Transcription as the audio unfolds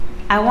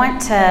I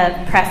want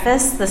to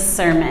preface the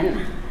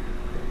sermon.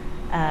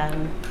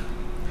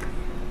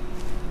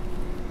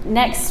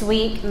 Next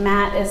week,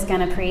 Matt is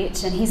going to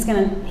preach, and he's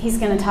going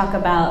to talk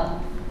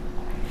about,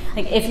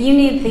 like, if you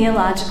need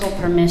theological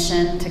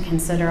permission to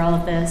consider all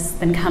of this,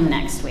 then come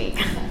next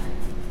week.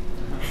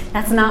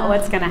 That's not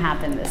what's going to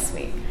happen this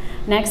week.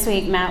 Next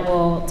week, Matt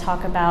will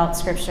talk about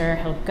Scripture.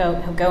 He'll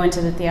go into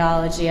the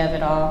theology of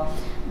it all.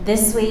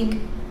 This week,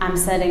 I'm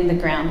setting the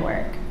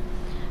groundwork.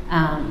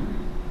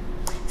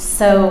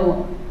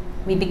 So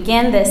we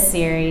begin this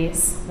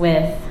series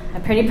with a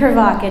pretty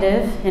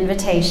provocative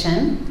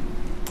invitation,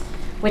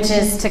 which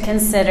is to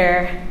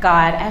consider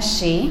God as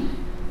she.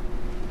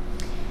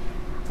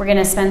 We're going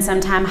to spend some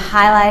time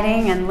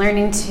highlighting and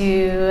learning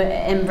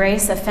to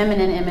embrace a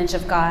feminine image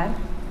of God.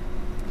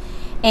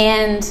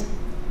 And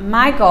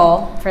my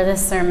goal for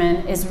this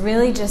sermon is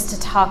really just to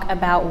talk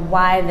about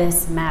why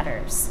this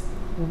matters.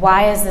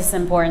 Why is this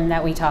important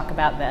that we talk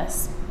about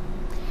this?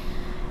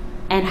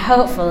 And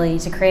hopefully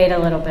to create a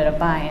little bit of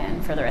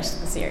buy-in for the rest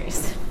of the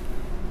series.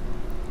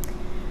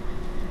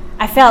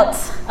 I felt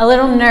a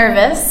little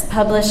nervous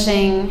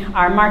publishing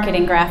our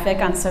marketing graphic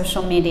on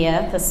social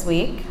media this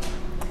week.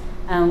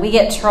 We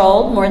get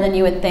trolled more than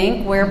you would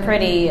think. We're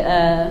pretty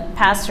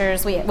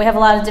pastors. We have a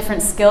lot of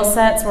different skill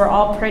sets. We're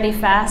all pretty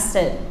fast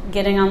at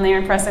getting on there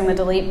and pressing the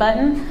delete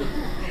button.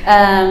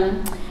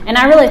 And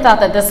I really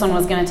thought that this one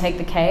was going to take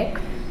the cake.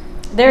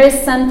 There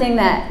is something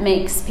that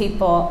makes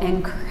people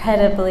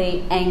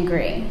incredibly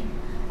angry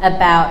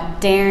about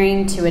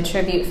daring to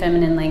attribute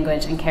feminine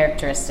language and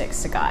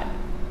characteristics to God.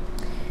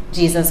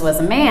 Jesus was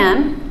a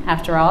man,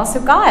 after all,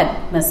 so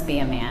God must be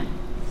a man.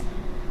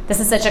 This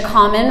is such a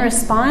common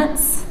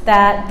response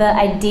that the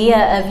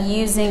idea of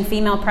using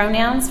female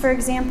pronouns, for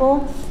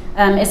example,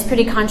 is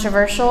pretty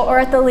controversial, or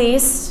at the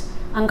least,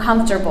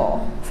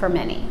 uncomfortable for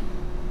many.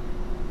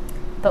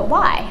 But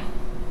why?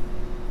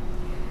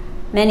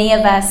 Many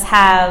of us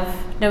have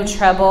no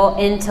trouble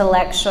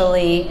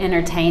intellectually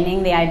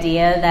entertaining the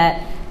idea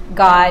that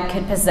God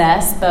could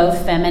possess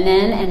both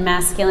feminine and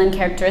masculine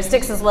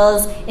characteristics, as well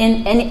as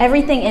in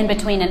everything in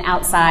between and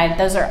outside.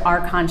 Those are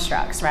our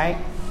constructs, right?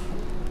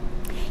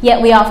 Yet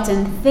we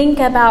often think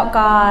about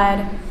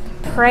God,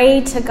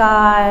 pray to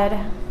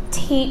God,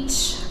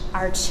 teach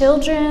our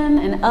children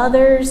and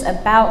others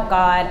about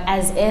God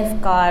as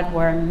if God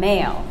were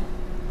male.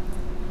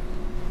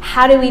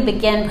 How do we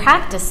begin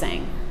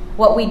practicing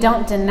what we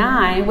don't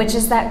deny, which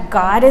is that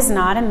God is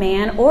not a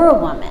man or a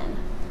woman,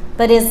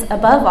 but is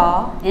above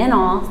all, in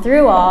all,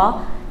 through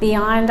all,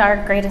 beyond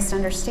our greatest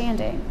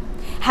understanding?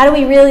 How do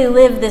we really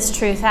live this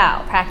truth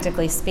out,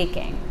 practically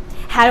speaking?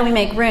 How do we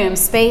make room,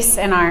 space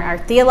in our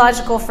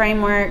theological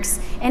frameworks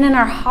and in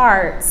our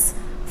hearts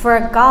for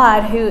a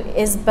God who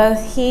is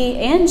both he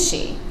and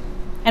she?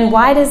 And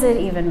why does it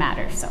even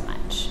matter so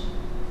much?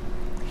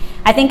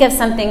 I think of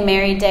something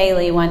Mary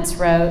Daly once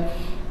wrote: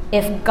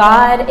 if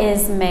God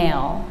is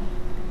male,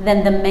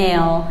 then the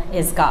male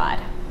is God.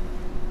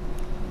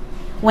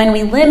 When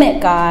we limit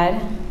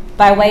God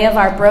by way of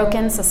our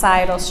broken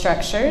societal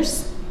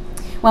structures,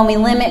 when we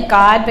limit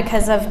God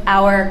because of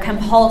our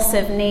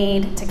compulsive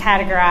need to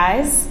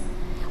categorize,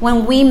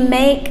 when we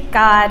make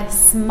God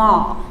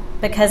small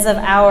because of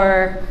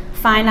our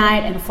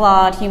finite and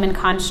flawed human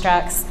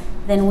constructs,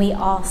 then we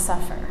all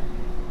suffer.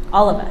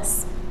 All of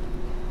us.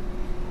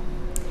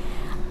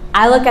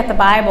 I look at the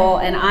Bible,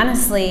 and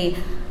honestly,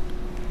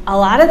 a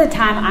lot of the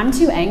time I'm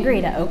too angry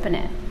to open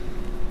it.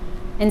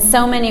 In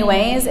so many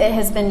ways, it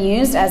has been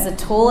used as a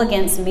tool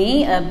against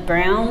me, a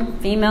brown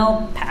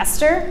female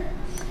pastor,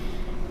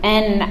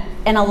 and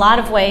in a lot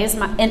of ways,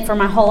 for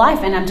my whole life,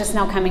 and I'm just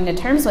now coming to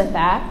terms with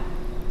that,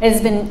 it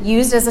has been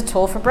used as a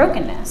tool for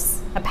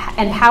brokenness.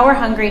 And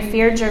power-hungry,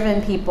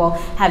 fear-driven people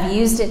have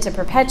used it to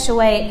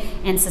perpetuate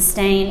and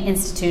sustain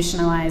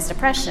institutionalized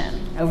oppression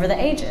over the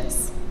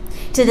ages.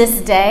 To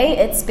this day,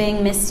 it's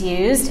being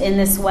misused in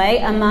this way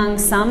among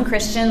some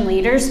Christian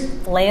leaders,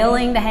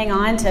 flailing to hang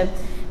on to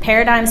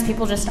paradigms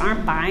people just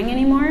aren't buying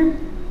anymore.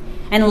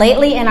 And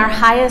lately in our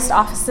highest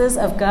offices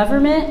of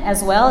government,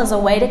 as well as a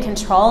way to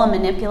control and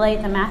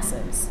manipulate the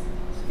masses.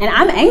 And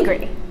I'm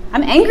angry.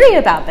 I'm angry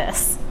about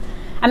this.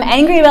 I'm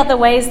angry about the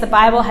ways the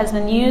Bible has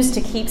been used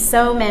to keep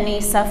so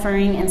many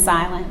suffering and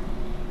silent,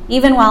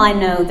 even while I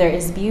know there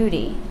is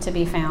beauty to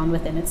be found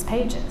within its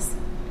pages.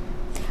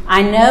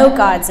 I know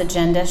God's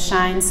agenda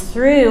shines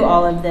through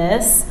all of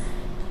this,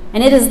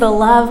 and it is the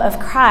love of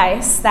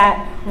Christ,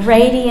 that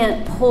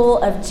radiant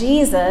pull of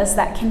Jesus,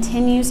 that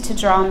continues to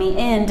draw me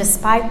in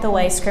despite the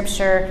way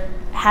Scripture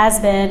has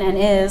been and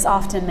is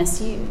often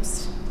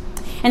misused.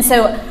 And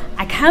so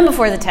I come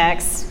before the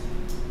text,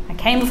 I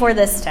came before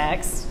this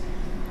text,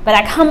 but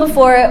I come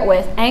before it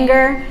with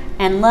anger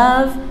and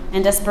love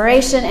and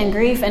desperation and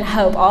grief and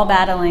hope all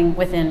battling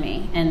within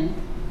me. And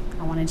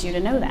I wanted you to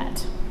know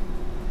that.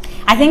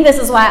 I think this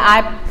is why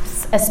I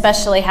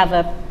especially have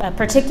a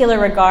particular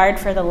regard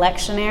for the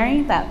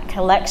lectionary, that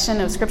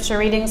collection of scripture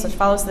readings which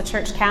follows the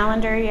church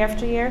calendar year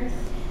after year.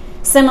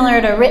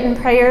 Similar to written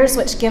prayers,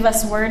 which give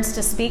us words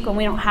to speak when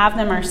we don't have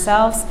them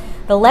ourselves,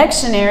 the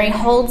lectionary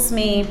holds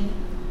me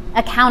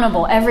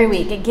accountable every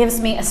week. It gives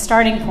me a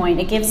starting point.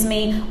 It gives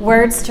me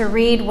words to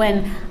read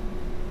when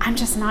I'm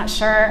just not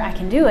sure I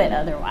can do it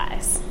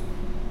otherwise.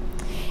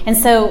 And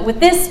so with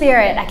this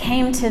spirit, I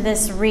came to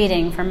this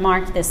reading from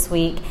Mark this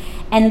week,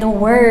 and the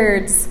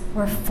words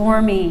were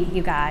for me,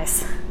 you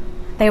guys.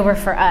 They were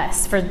for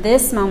us, for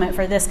this moment,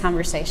 for this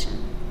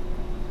conversation.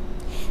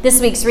 This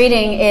week's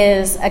reading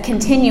is a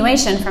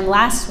continuation from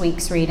last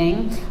week's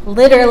reading.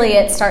 Literally,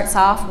 it starts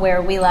off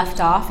where we left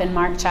off in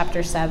Mark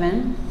chapter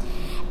 7.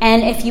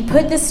 And if you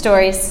put the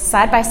stories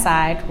side by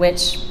side,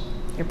 which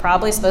you're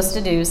probably supposed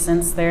to do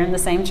since they're in the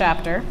same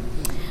chapter,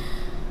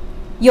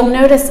 you'll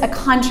notice a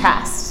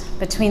contrast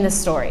between the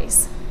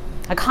stories.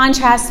 A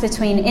contrast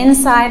between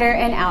insider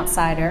and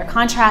outsider. A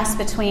contrast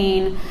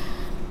between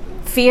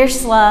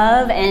fierce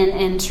love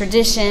and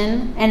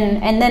tradition,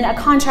 and then a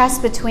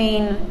contrast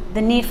between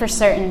the need for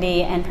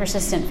certainty and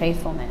persistent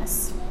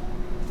faithfulness.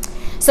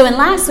 So in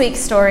last week's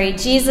story,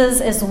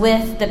 Jesus is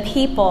with the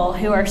people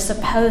who are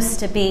supposed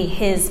to be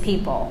his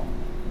people.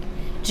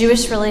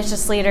 Jewish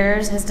religious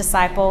leaders, his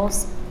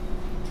disciples.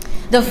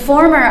 The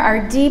former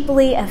are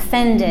deeply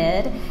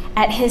offended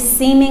at his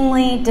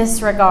seemingly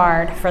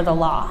disregard for the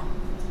law,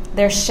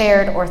 their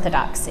shared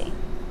orthodoxy.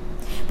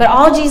 But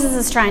all Jesus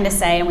is trying to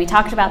say, and we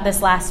talked about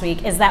this last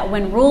week, is that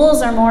when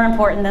rules are more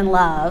important than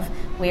love,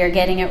 we are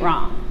getting it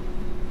wrong.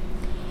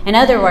 In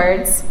other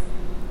words,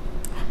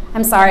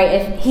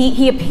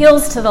 he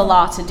appeals to the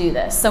law to do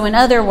this. So in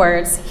other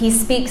words, he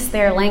speaks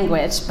their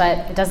language, but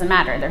it doesn't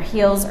matter. Their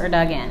heels are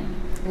dug in.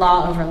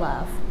 Law over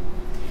love.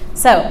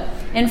 So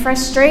in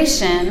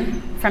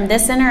frustration from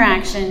this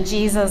interaction,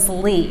 Jesus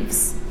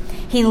leaves.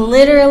 He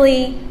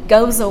literally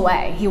goes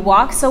away. He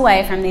walks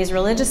away from these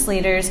religious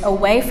leaders,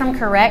 away from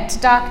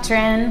correct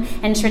doctrine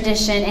and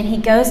tradition, and he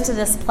goes to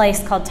this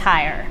place called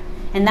Tyre.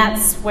 And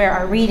that's where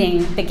our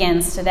reading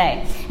begins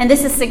today. And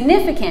this is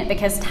significant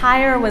because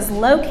Tyre was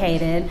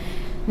located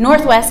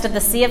northwest of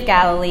the Sea of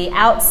Galilee,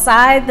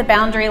 outside the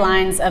boundary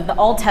lines of the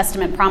Old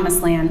Testament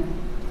Promised Land,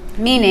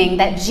 meaning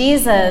that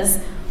Jesus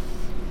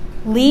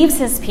leaves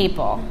his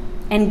people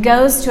and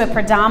goes to a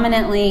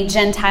predominantly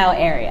Gentile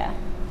area.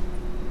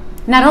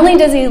 Not only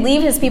does he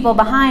leave his people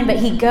behind, but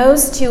he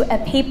goes to a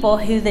people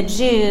who the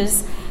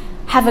Jews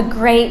have a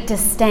great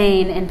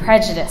disdain and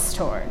prejudice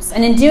towards.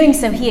 And in doing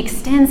so, he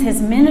extends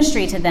his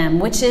ministry to them,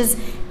 which is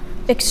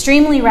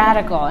extremely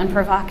radical and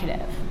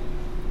provocative.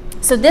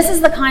 So this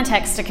is the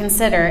context to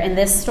consider in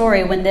this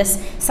story when this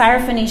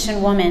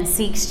Syrophoenician woman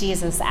seeks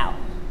Jesus out.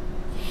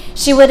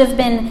 She would have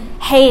been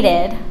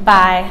hated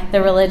by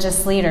the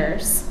religious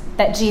leaders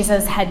that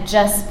Jesus had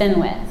just been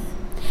with.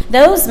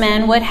 Those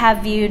men would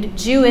have viewed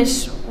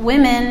Jewish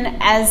women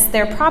as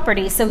their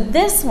property, so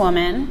this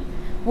woman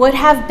would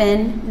have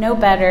been no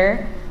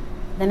better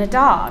than a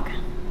dog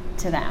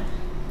to them.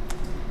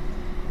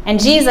 And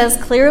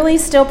Jesus, clearly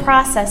still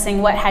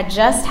processing what had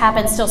just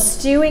happened, still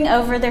stewing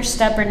over their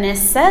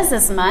stubbornness, says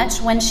as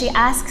much when she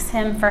asks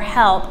him for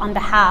help on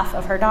behalf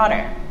of her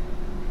daughter.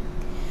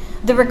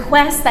 The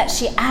request that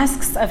she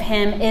asks of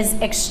him is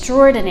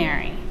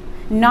extraordinary.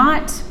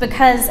 Not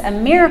because a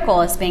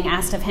miracle is being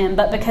asked of him,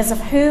 but because of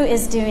who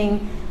is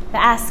doing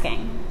the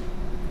asking.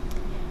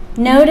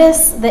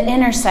 Notice the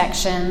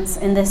intersections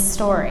in this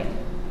story.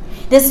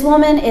 This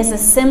woman is a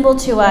symbol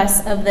to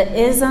us of the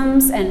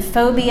isms and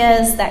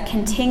phobias that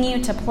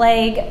continue to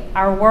plague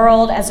our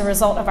world as a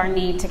result of our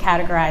need to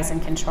categorize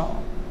and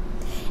control.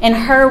 In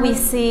her, we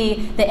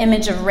see the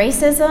image of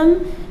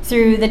racism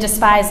through the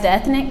despised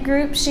ethnic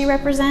group she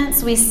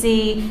represents. We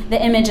see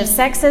the image of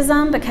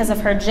sexism because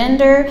of her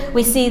gender.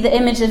 We see the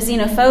image of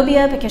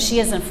xenophobia because she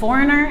is a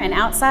foreigner, an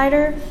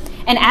outsider.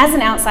 And as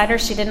an outsider,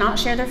 she did not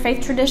share their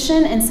faith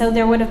tradition, and so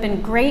there would have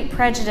been great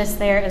prejudice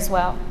there as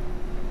well.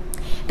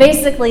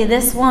 Basically,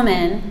 this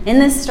woman in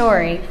this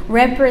story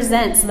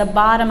represents the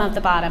bottom of the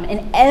bottom.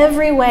 In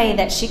every way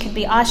that she could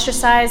be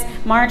ostracized,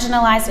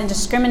 marginalized, and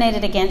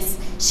discriminated against,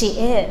 she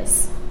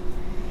is.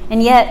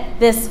 And yet,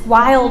 this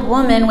wild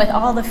woman with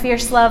all the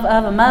fierce love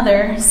of a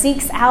mother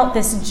seeks out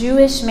this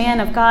Jewish man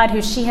of God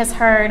who she has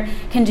heard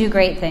can do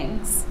great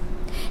things.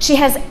 She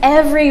has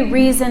every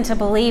reason to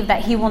believe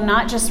that he will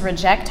not just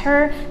reject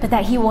her, but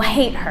that he will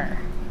hate her.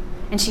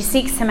 And she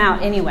seeks him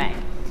out anyway.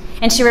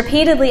 And she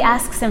repeatedly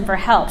asks him for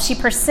help. She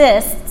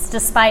persists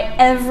despite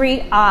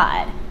every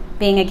odd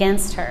being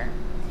against her.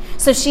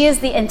 So she is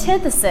the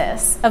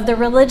antithesis of the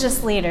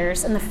religious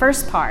leaders in the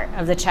first part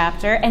of the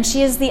chapter, and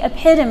she is the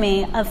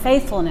epitome of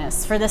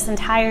faithfulness for this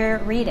entire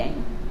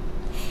reading.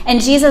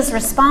 And Jesus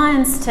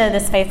responds to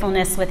this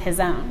faithfulness with his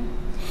own.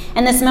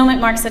 And this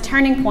moment marks a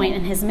turning point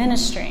in his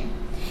ministry.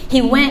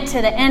 He went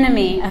to the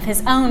enemy of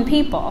his own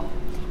people,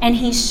 and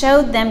he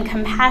showed them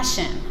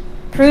compassion,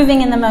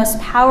 proving in the most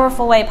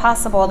powerful way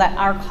possible that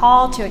our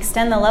call to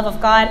extend the love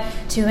of God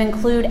to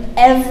include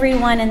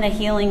everyone in the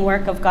healing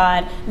work of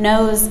God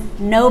knows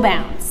no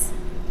bounds.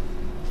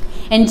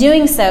 In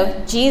doing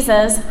so,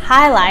 Jesus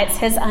highlights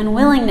his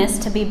unwillingness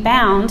to be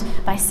bound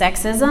by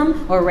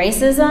sexism or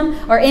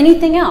racism or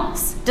anything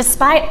else.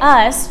 Despite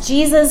us,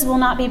 Jesus will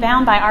not be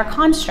bound by our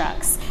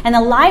constructs. and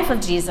the life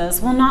of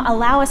Jesus will not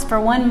allow us for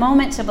one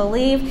moment to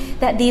believe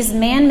that these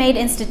man-made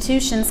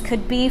institutions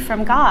could be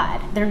from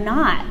God. They're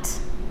not.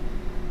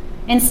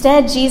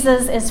 Instead,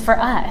 Jesus is for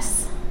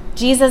us.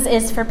 Jesus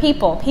is for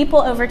people.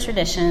 People over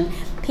tradition,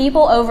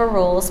 people over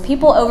rules,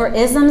 people over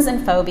isms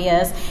and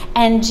phobias.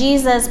 And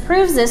Jesus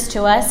proves this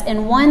to us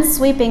in one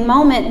sweeping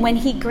moment when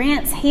he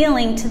grants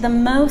healing to the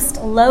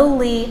most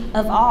lowly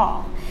of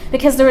all.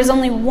 Because there was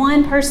only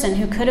one person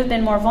who could have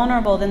been more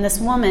vulnerable than this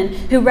woman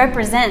who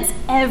represents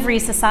every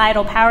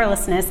societal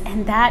powerlessness,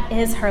 and that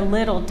is her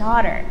little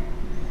daughter.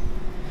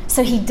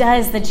 So he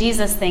does the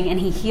Jesus thing and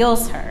he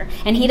heals her.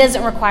 And he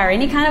doesn't require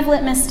any kind of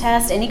litmus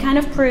test, any kind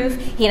of proof.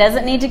 He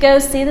doesn't need to go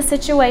see the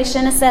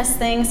situation, assess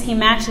things. He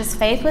matches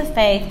faith with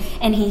faith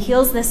and he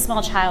heals this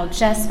small child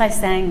just by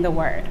saying the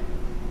word.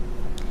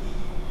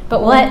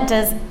 But what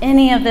does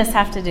any of this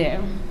have to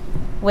do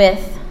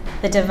with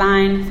the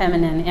divine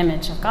feminine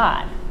image of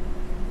God?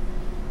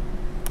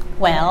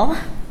 Well,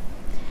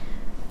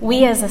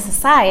 we as a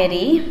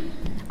society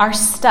are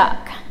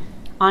stuck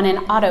on an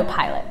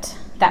autopilot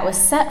that was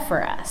set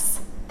for us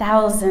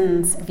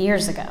thousands of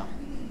years ago.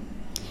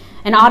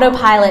 An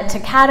autopilot to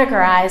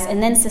categorize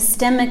and then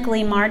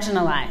systemically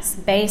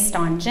marginalize based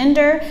on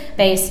gender,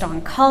 based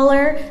on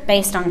color,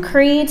 based on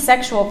creed,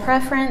 sexual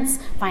preference,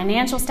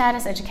 financial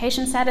status,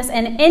 education status,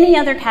 and any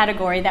other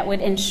category that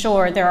would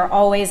ensure there are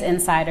always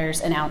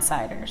insiders and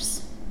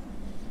outsiders.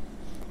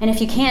 And if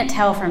you can't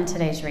tell from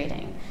today's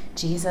reading,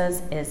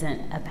 Jesus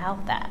isn't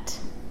about that.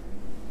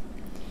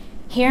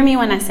 Hear me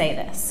when I say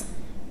this.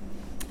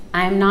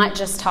 I am not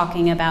just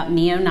talking about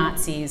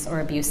neo-Nazis or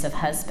abusive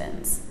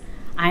husbands.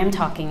 I am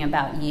talking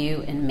about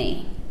you and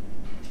me.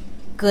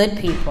 Good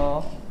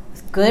people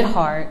with good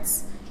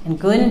hearts and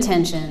good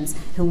intentions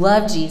who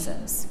love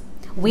Jesus.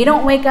 We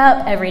don't wake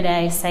up every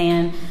day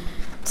saying,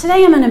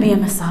 today I'm going to be a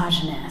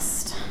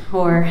misogynist,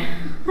 or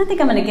I think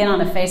I'm going to get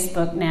on a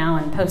Facebook now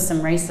and post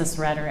some racist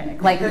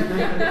rhetoric. Like,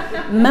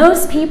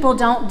 most people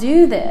don't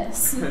do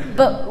this,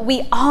 but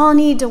we all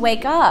need to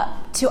wake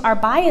up to our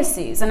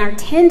biases and our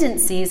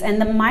tendencies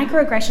and the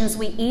microaggressions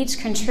we each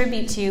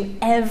contribute to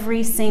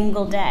every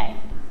single day.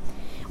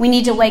 We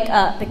need to wake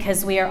up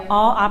because we are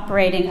all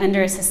operating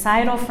under a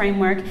societal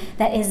framework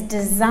that is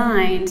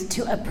designed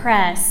to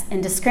oppress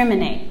and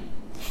discriminate.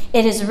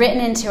 It is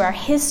written into our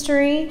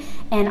history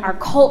and our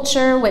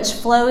culture, which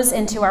flows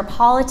into our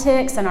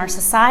politics and our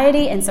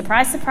society, and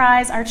surprise,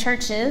 surprise, our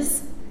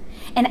churches.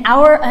 And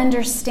our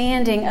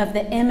understanding of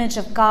the image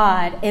of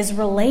God is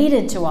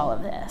related to all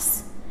of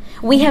this.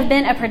 We have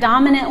been a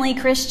predominantly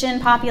Christian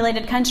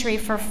populated country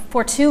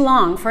for too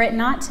long for it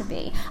not to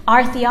be.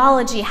 Our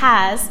theology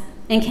has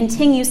and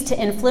continues to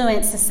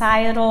influence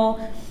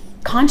societal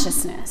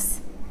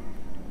consciousness.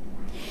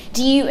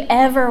 Do you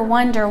ever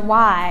wonder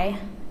why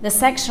the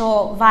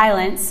sexual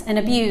violence and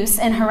abuse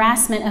and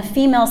harassment of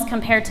females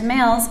compared to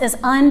males is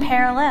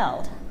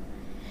unparalleled?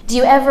 Do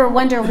you ever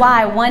wonder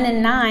why 1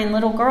 in 9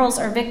 little girls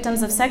are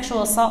victims of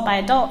sexual assault by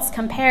adults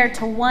compared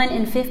to 1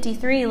 in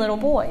 53 little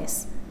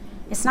boys?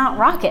 It's not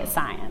rocket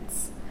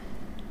science.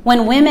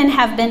 When women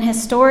have been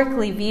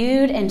historically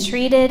viewed and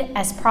treated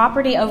as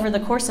property over the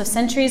course of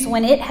centuries,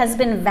 when it has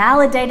been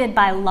validated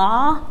by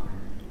law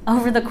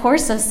over the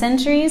course of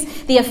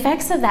centuries, the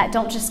effects of that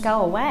don't just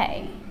go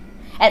away.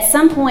 At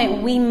some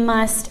point, we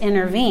must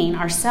intervene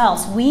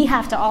ourselves. We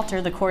have to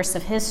alter the course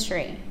of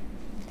history.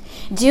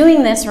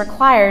 Doing this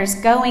requires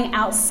going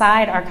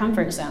outside our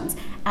comfort zones,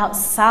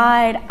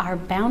 outside our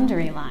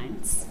boundary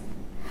lines.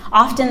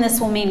 Often this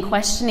will mean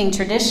questioning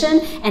tradition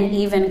and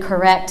even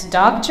correct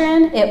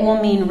doctrine. It will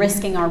mean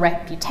risking our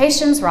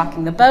reputations,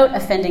 rocking the boat,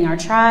 offending our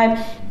tribe,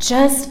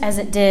 just as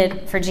it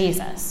did for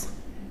Jesus.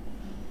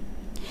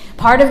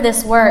 Part of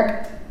this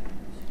work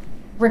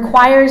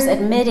requires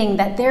admitting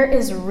that there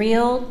is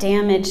real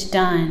damage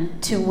done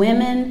to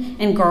women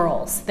and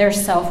girls, their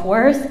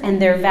self-worth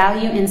and their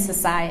value in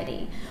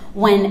society,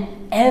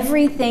 when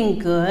everything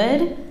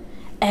good,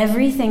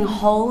 everything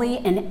holy,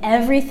 and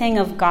everything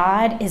of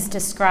God is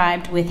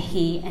described with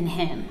he and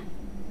him.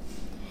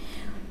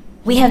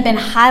 We have been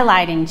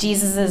highlighting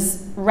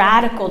Jesus'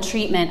 radical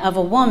treatment of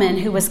a woman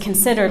who was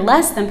considered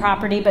less than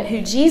property, but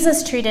who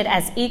Jesus treated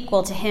as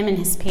equal to him and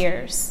his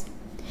peers.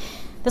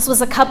 This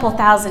was a couple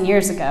thousand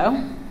years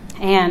ago,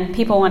 and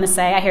people want to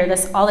say, I hear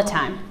this all the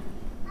time,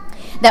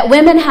 that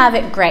women have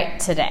it great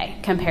today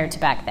compared to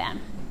back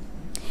then.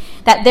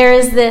 That there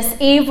is this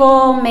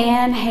evil,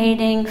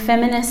 man-hating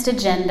feminist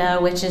agenda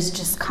which is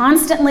just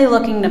constantly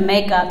looking to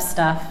make up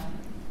stuff,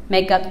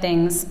 make up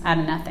things out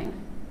of nothing.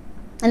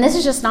 And this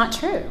is just not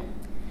true.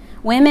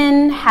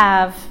 Women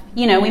have,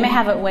 we may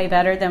have it way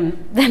better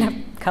than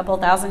a couple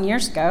thousand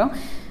years ago,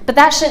 but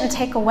that shouldn't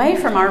take away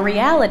from our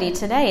reality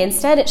today.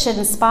 Instead, it should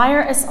inspire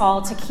us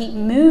all to keep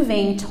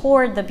moving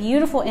toward the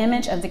beautiful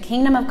image of the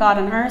kingdom of God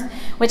on earth,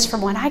 which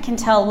from what I can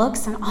tell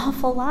looks an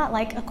awful lot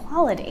like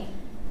equality.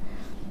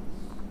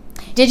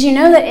 Did you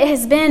know that it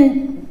has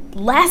been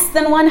less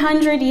than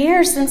 100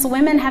 years since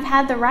women have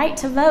had the right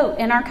to vote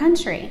in our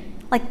country?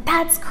 Like,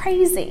 that's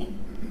crazy.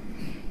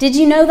 Did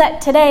you know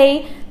that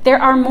today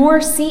There are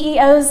more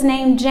CEOs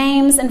named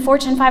James in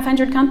Fortune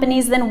 500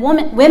 companies than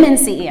women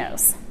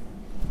CEOs.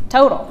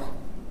 Total.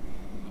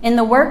 In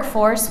the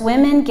workforce,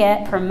 women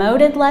get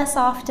promoted less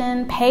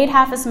often, paid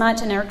half as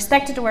much, and are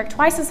expected to work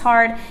twice as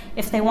hard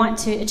if they want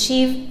to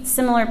achieve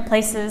similar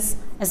places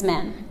as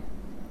men.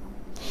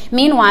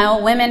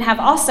 Meanwhile, women have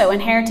also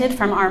inherited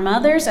from our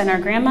mothers and our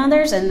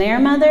grandmothers and their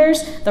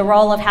mothers the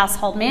role of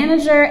household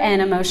manager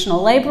and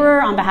emotional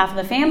laborer on behalf of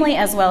the family,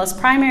 as well as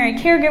primary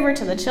caregiver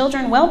to the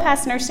children well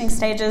past nursing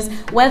stages,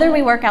 whether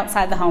we work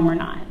outside the home or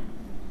not.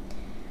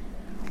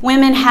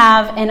 Women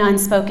have an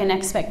unspoken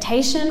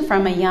expectation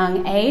from a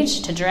young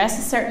age to dress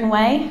a certain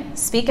way,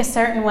 speak a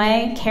certain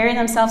way, carry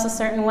themselves a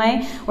certain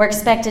way. We're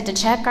expected to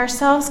check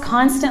ourselves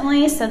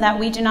constantly so that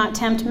we do not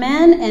tempt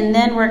men, and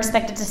then we're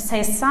expected to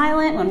stay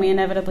silent when we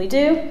inevitably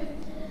do.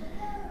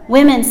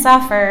 Women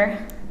suffer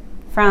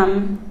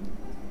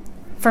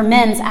for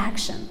men's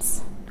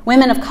actions.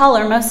 Women of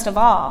color most of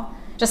all.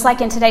 Just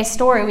like in today's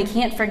story, we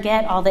can't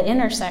forget all the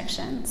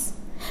intersections.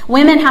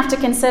 Women have to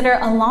consider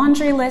a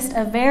laundry list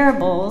of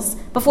variables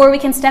before we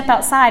can step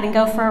outside and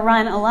go for a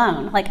run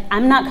alone. Like,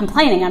 I'm not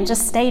complaining, I'm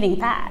just stating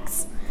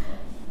facts.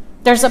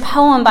 There's a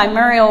poem by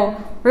Muriel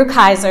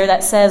Rukeyser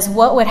that says,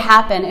 "What would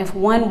happen if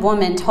one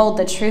woman told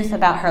the truth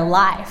about her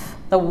life?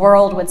 The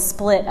world would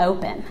split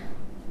open."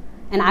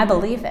 And I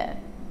believe it.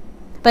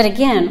 But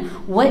again,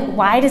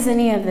 why does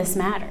any of this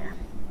matter?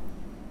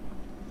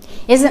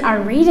 Isn't our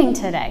reading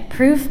today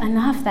proof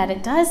enough that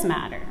it does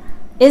matter?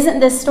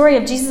 Isn't this story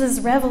of Jesus'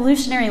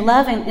 revolutionary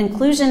love and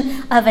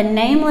inclusion of a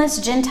nameless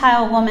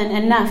Gentile woman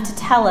enough to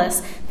tell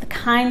us the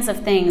kinds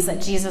of things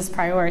that Jesus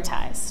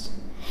prioritized?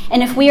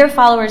 And if we are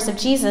followers of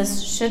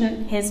Jesus,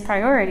 shouldn't his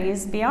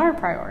priorities be our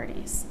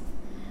priorities?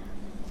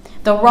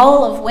 The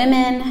role of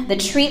women, the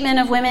treatment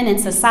of women in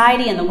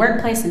society, in the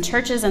workplace, in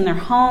churches, in their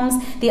homes,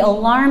 the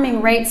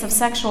alarming rates of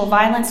sexual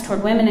violence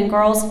toward women and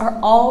girls are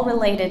all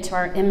related to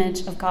our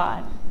image of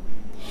God.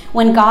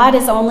 When God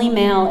is only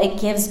male,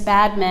 it gives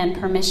bad men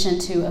permission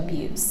to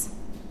abuse.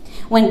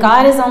 When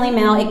God is only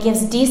male, it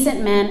gives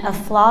decent men a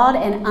flawed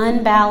and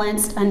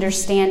unbalanced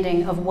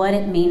understanding of what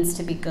it means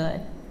to be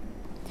good.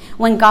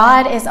 When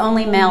God is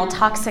only male,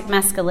 toxic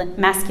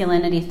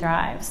masculinity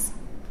thrives.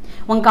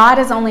 When God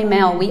is only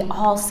male, we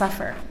all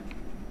suffer.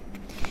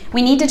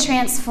 We need to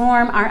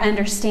transform our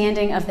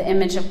understanding of the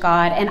image of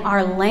God, and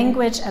our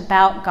language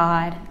about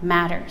God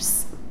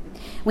matters.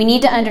 We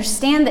need to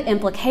understand the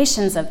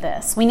implications of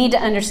this. We need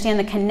to understand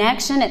the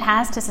connection it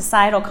has to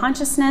societal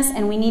consciousness,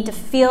 and we need to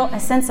feel a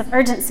sense of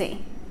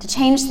urgency to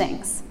change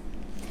things.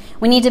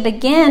 We need to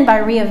begin by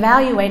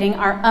reevaluating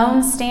our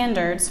own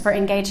standards for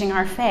engaging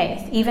our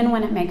faith, even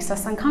when it makes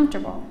us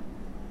uncomfortable.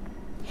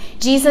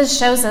 Jesus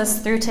shows us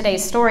through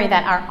today's story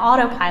that our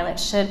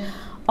autopilot should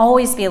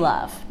always be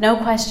love, no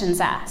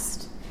questions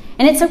asked.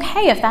 And it's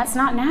okay if that's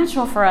not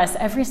natural for us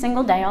every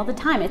single day, all the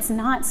time. It's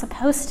not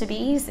supposed to be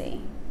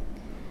easy.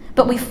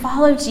 But we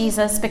follow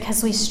Jesus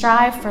because we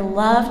strive for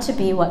love to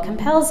be what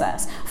compels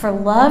us, for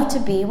love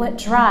to be what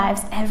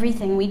drives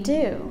everything we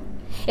do.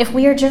 If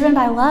we are driven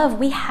by love,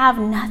 we have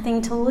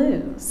nothing to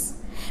lose.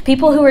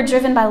 People who are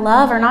driven by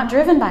love are not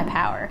driven by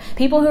power.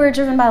 People who are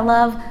driven by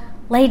love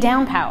lay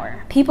down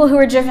power. People who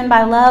are driven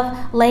by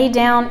love lay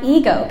down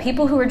ego.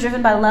 People who are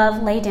driven by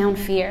love lay down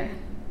fear.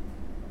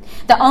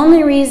 The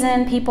only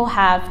reason people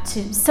have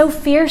to so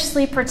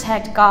fiercely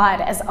protect God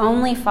as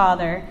only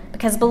Father,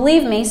 because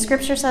believe me,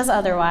 Scripture says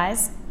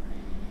otherwise,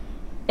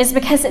 is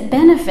because it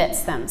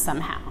benefits them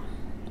somehow.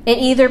 It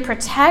either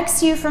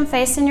protects you from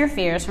facing your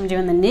fears, from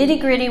doing the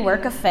nitty-gritty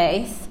work of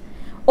faith,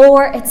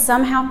 or it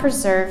somehow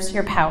preserves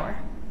your power.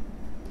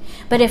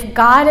 But if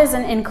God is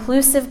an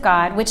inclusive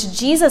God, which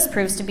Jesus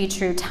proves to be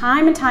true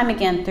time and time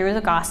again through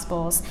the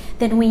Gospels,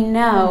 then we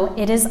know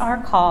it is our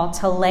call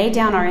to lay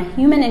down our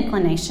human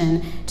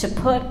inclination to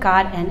put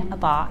God in a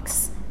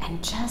box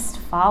and just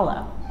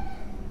follow.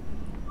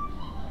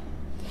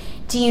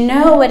 Do you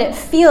know what it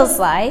feels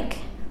like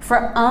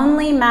for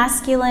only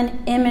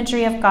masculine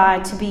imagery of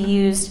God to be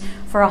used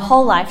for a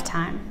whole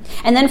lifetime,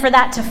 and then for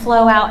that to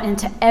flow out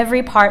into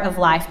every part of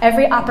life,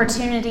 every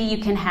opportunity you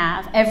can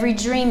have, every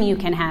dream you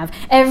can have,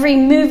 every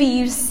movie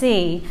you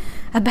see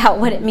about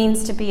what it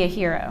means to be a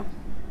hero?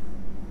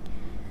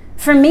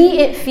 For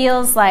me, it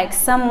feels like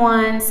some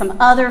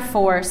other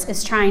force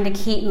is trying to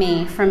keep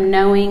me from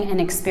knowing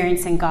and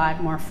experiencing God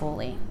more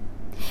fully.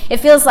 It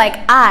feels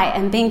like I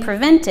am being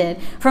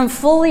prevented from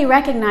fully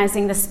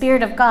recognizing the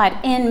Spirit of God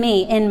in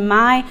me, in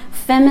my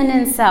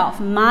feminine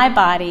self, my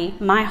body,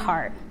 my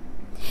heart.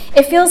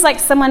 It feels like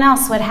someone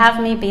else would have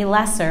me be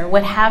lesser,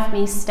 would have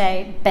me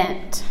stay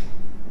bent.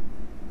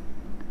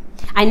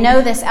 I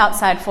know this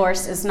outside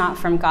force is not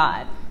from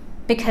God,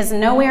 because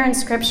nowhere in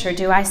Scripture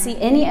do I see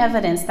any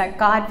evidence that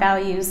God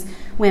values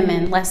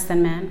women less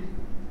than men.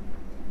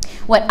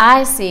 What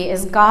I see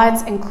is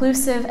God's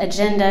inclusive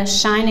agenda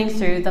shining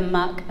through the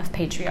muck of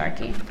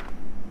patriarchy.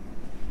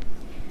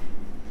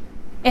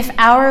 If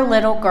our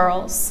little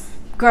girls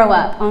grow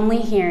up only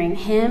hearing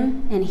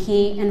him and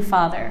he and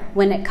Father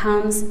when it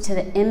comes to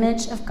the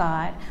image of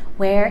God,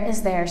 where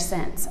is their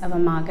sense of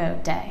Imago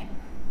Dei?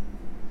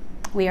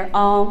 We are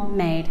all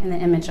made in the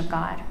image of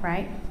God,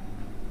 right?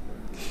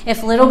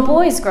 If little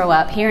boys grow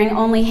up hearing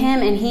only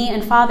him and he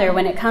and Father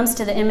when it comes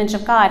to the image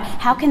of God,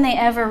 how can they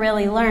ever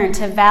really learn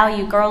to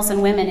value girls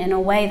and women in a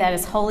way that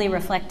is wholly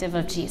reflective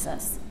of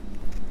Jesus?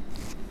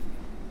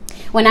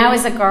 When I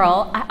was a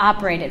girl, I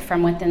operated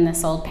from within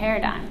this old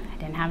paradigm. I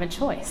didn't have a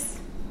choice.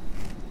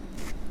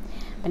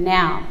 But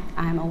now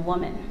I'm a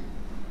woman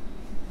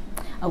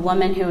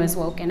who has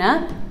woken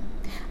up,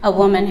 a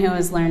woman who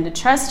has learned to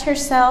trust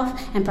herself,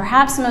 and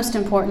perhaps most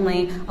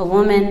importantly, a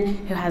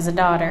woman who has a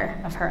daughter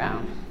of her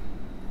own.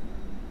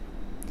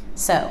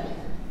 So,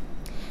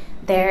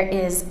 there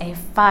is a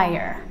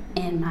fire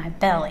in my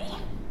belly,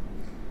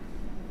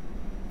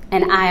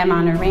 and I am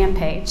on a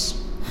rampage.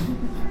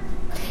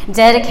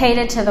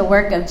 Dedicated to the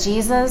work of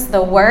Jesus,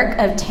 the work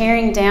of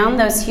tearing down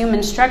those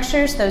human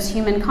structures, those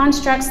human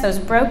constructs, those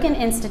broken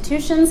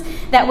institutions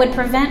that would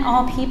prevent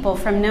all people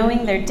from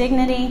knowing their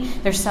dignity,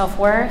 their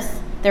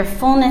self-worth, their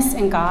fullness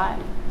in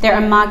God, their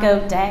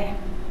imago Dei.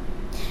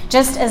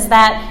 Just as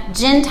that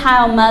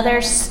Gentile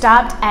mother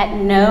stopped at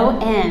no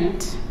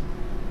end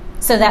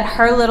so that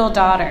her little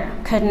daughter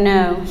could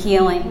know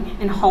healing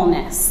and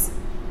wholeness,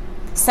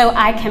 so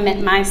I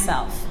commit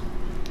myself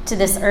to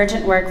this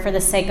urgent work for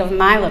the sake of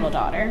my little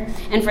daughter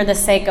and for the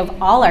sake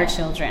of all our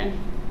children.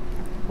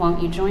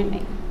 Won't you join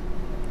me?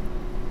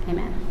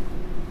 Amen.